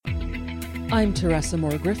I'm Teresa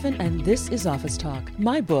Moore Griffin, and this is Office Talk.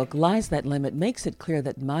 My book, Lies That Limit, makes it clear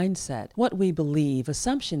that mindset, what we believe,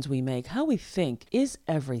 assumptions we make, how we think, is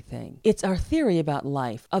everything. It's our theory about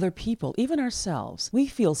life, other people, even ourselves. We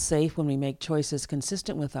feel safe when we make choices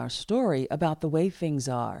consistent with our story about the way things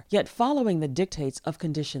are. Yet following the dictates of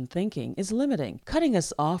conditioned thinking is limiting, cutting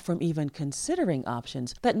us off from even considering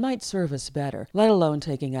options that might serve us better, let alone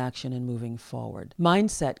taking action and moving forward.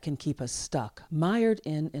 Mindset can keep us stuck, mired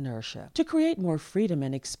in inertia. To create more freedom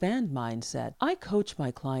and expand mindset, I coach my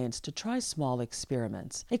clients to try small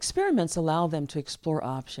experiments. Experiments allow them to explore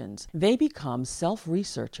options. They become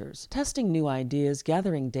self-researchers, testing new ideas,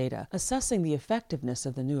 gathering data, assessing the effectiveness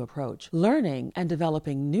of the new approach, learning and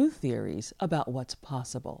developing new theories about what's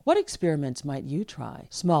possible. What experiments might you try?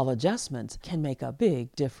 Small adjustments can make a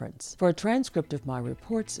big difference. For a transcript of my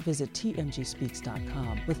reports, visit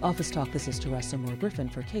tmgspeaks.com. With Office Talk, this is Teresa Moore Griffin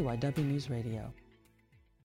for KYW News Radio.